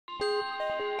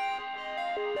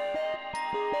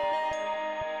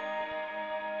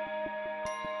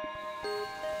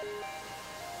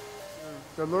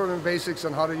They're learning basics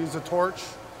on how to use a torch,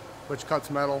 which cuts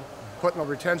metal, putting a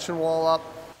retention wall up.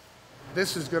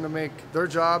 This is going to make their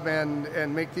job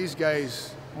and make these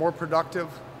guys more productive,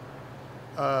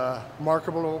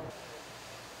 marketable.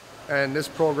 And this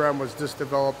program was just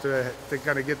developed to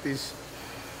kind of get these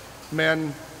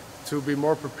men to be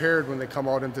more prepared when they come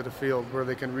out into the field, where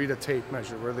they can read a tape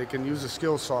measure, where they can use a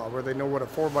skill saw, where they know what a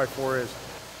 4x4 is.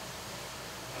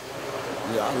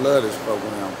 Yeah, I love this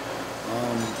program.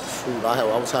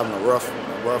 I was having a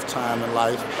rough time in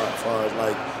life as far as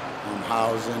like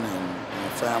housing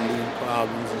and family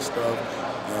problems and stuff.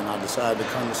 And I decided to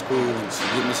come to school and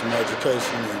get me some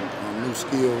education and new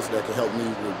skills that could help me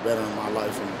with bettering my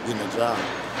life and getting a job.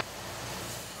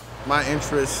 My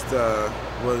interest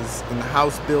was in the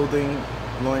house building,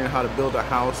 learning how to build a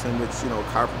house, in which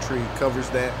carpentry covers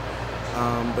that.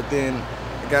 But then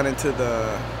I got into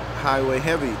the highway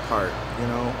heavy part,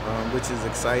 which is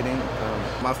exciting.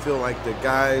 I feel like the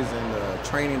guys and the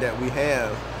training that we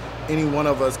have, any one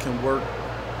of us can work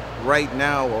right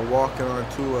now or walking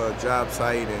onto a job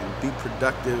site and be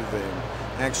productive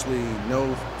and actually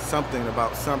know something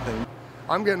about something.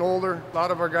 I'm getting older. A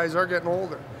lot of our guys are getting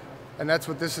older. And that's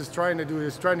what this is trying to do,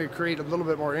 is trying to create a little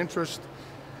bit more interest,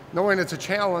 knowing it's a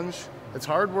challenge, it's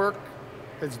hard work,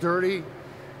 it's dirty,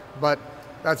 but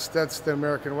that's the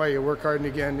American way. You work hard and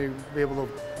again, you be able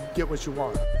to get what you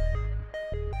want.